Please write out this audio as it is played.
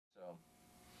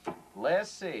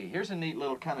Let's see. Here's a neat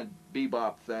little kind of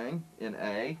bebop thing in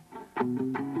A.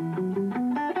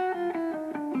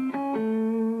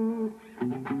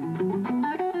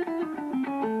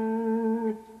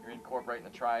 You're incorporating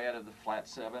the triad of the flat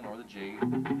 7 or the G.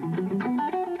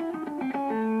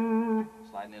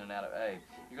 Sliding in and out of A.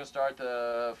 You're going to start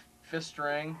the 5th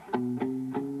string,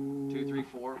 2, 3,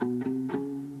 4.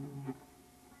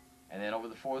 And then over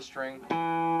the 4th string,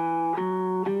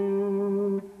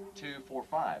 2, 4,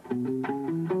 5. And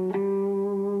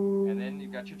then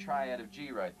you've got your triad of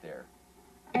G right there.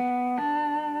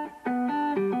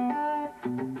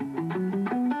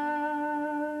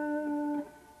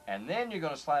 And then you're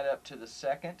going to slide up to the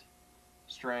 2nd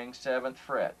string, 7th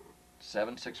fret,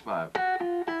 7, 6, 5.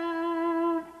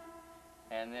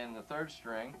 And then the 3rd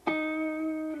string,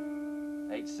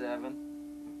 8, 7.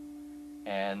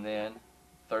 And then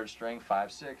 3rd string,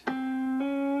 5, 6.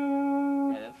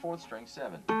 And then 4th string,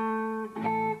 7.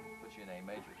 Puts you in A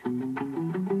major.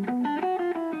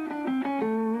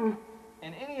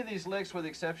 And any of these licks, with the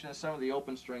exception of some of the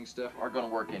open string stuff, are going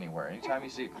to work anywhere. Anytime you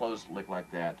see a closed lick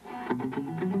like that,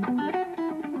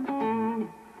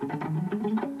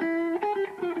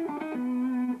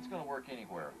 it's going to work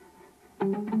anywhere.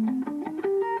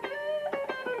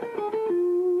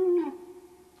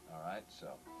 Alright,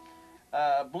 so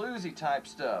bluesy type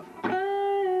stuff.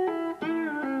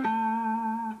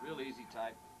 Real easy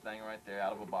type thing right there,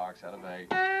 out of a box, out of A.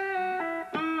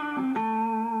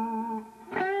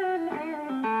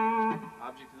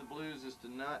 Object of the blues is to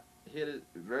not hit it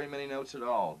very many notes at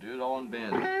all. Do it all in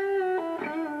bend.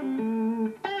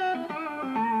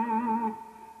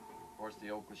 Of course, the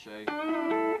old cliche.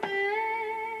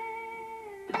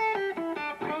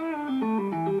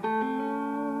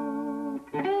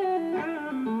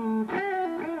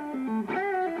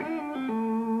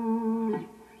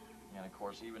 And of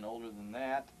course, even older than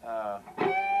that,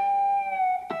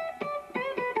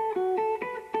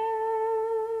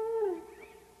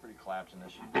 pretty claps in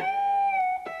this.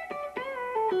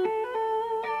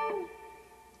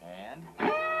 And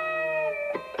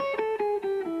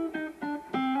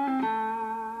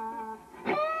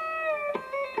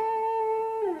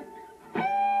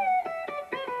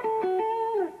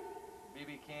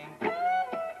B.B. King.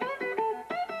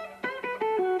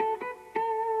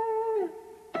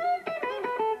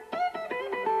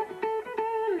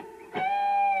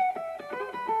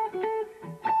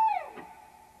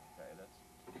 Okay, that's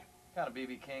kind of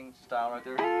B.B. King style right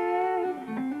there.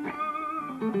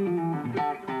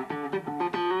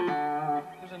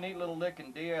 There's a neat little lick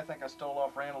in D I think I stole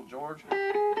off Randall George.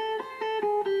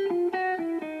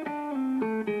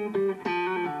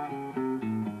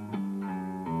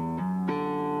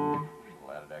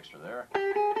 We'll add an extra there.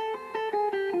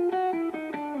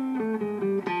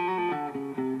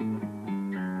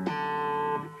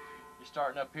 You're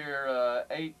starting up here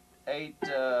 8, 8,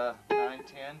 9,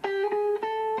 10.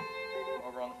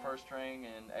 Over on the 1st string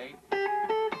and 8.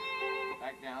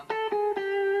 Back down.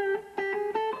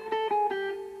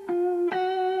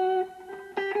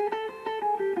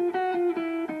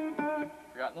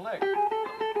 Forgotten the lick.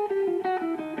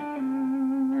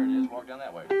 There it is. Walk down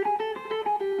that way.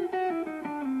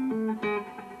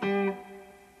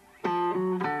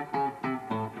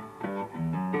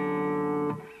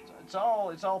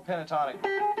 It's all pentatonic.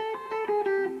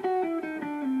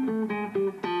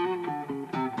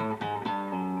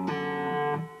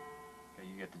 Okay,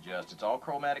 you get the gist. It's all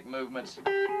chromatic movements. Have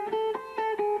a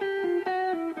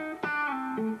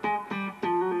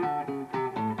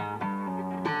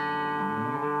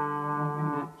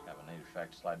neat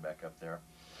effect. Slide back up there.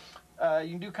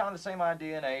 You can do kind of the same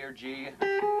idea in A or G.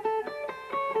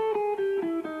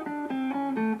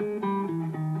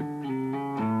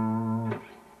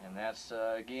 That's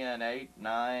again 8,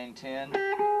 9, 10.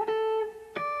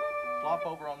 Flop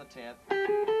over on the 10th. You're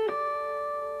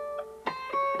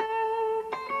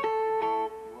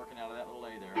working out of that little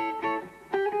A there.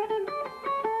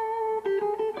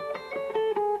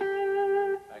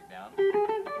 Back down.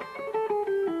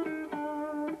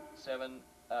 7,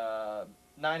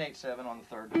 9, 8, 7 on the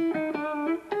 3rd.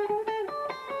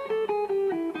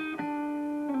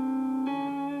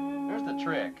 The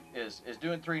trick is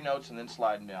doing 3 notes and then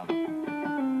sliding down. Put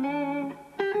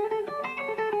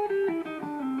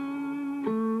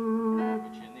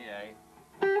you in the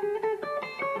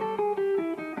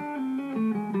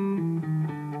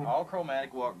A. All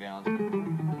chromatic walk downs.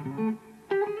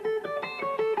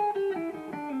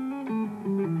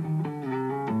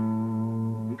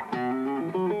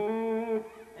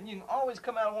 And you can always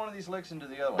come out of one of these licks into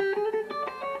the other one.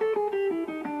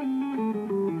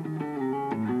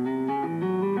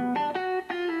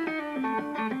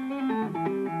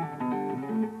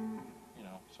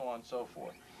 so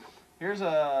forth. Here's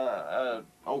a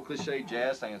old cliche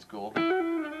jazz thing that's cool.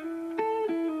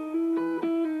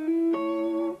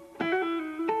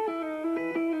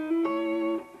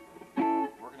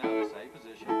 Working out this A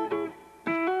position.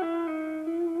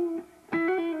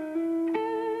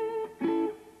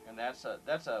 And that's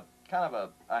a kind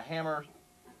of a hammer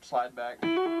slide back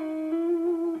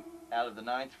out of the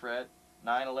 9th fret,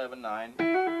 9, 11, 9,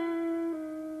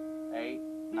 8,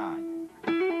 9.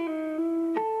 Get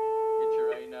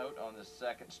your A note on the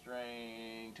 2nd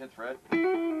string, 10th fret.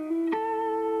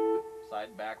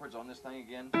 Slide backwards on this thing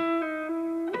again.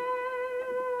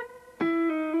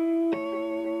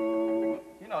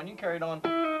 You know, and you can carry it on.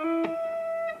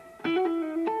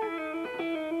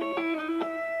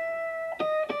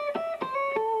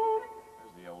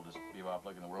 There's the oldest bebop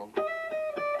lick in the world. You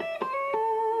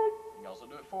can also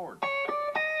do it forward.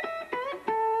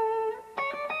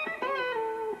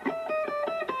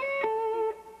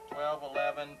 12,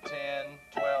 11, 10,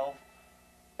 12,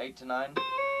 8 to 9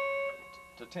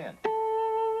 to 10.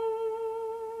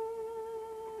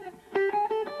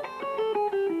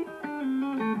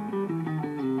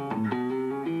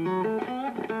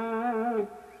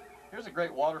 Here's a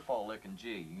great waterfall lick in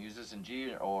G. You can use this in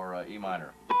G or E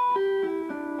minor.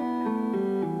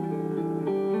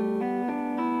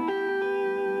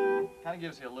 Kind of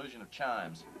gives the illusion of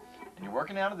chimes. And you're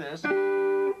working out of this,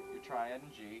 your triad in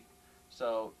G.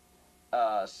 So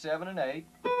 7 and 8,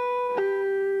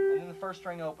 and then the 1st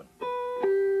string open.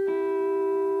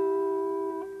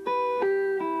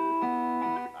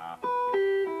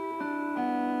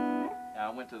 Now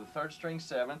I went to the 3rd string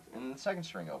 7th, and then the 2nd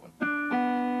string open.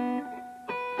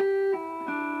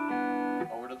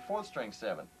 Over to the 4th string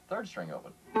 7th, 3rd string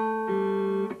open.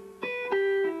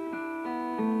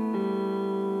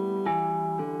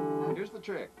 Here's the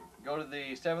trick. Go to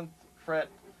the 7th fret,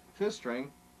 5th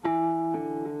string.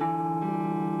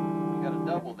 You got a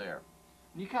double there.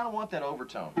 You kind of want that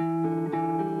overtone.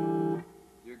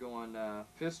 You're going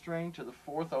 5th string to the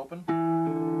 4th open,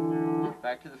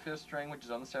 back to the 5th string, which is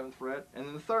on the 7th fret, and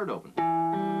then the 3rd open.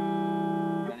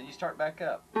 And then you start back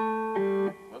up.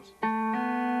 Whoops.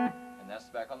 And that's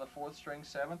back on the 4th string,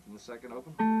 7th, and the 2nd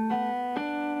open.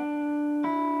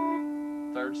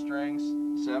 3rd string,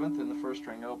 7th, and the 1st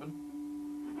string open.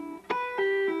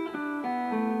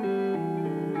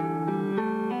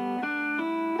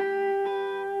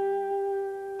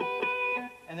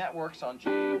 And that works on G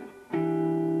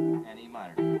and E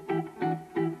minor.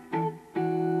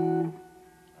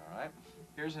 Alright,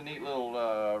 here's a neat little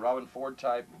Robin Ford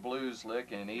type blues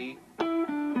lick in E.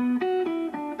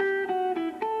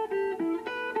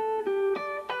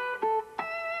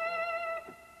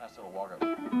 Nice little walk up.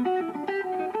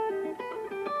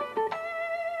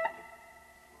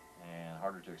 And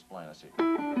harder to explain, I see.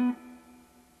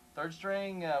 3rd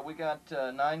string, we got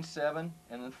 9, 7,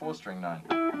 and then 4th string 9.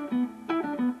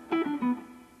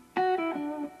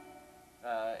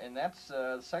 And that's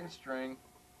the 2nd string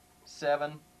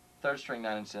 7, 3rd string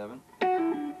 9 and 7.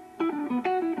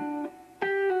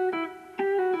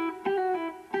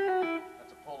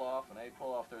 That's a pull off, an A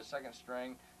pull off there, 2nd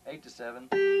string 8 to 7,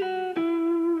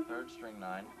 3rd string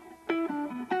 9.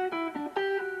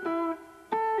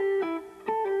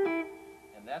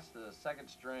 And that's the 2nd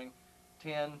string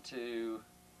 10 to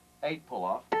 8 pull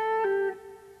off,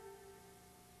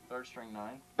 3rd string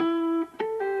 9.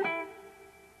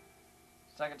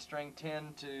 2nd string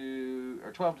 10 to,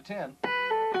 or 12 to 10.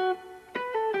 There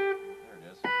it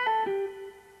is.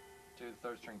 To the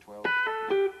 3rd string 12.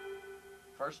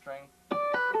 1st string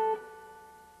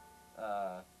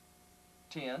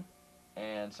 10,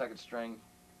 and 2nd string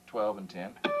 12 and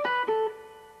 10.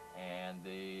 And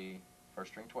the 1st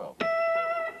string 12.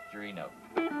 Your E note.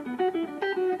 And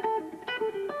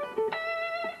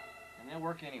they'll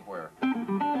work anywhere.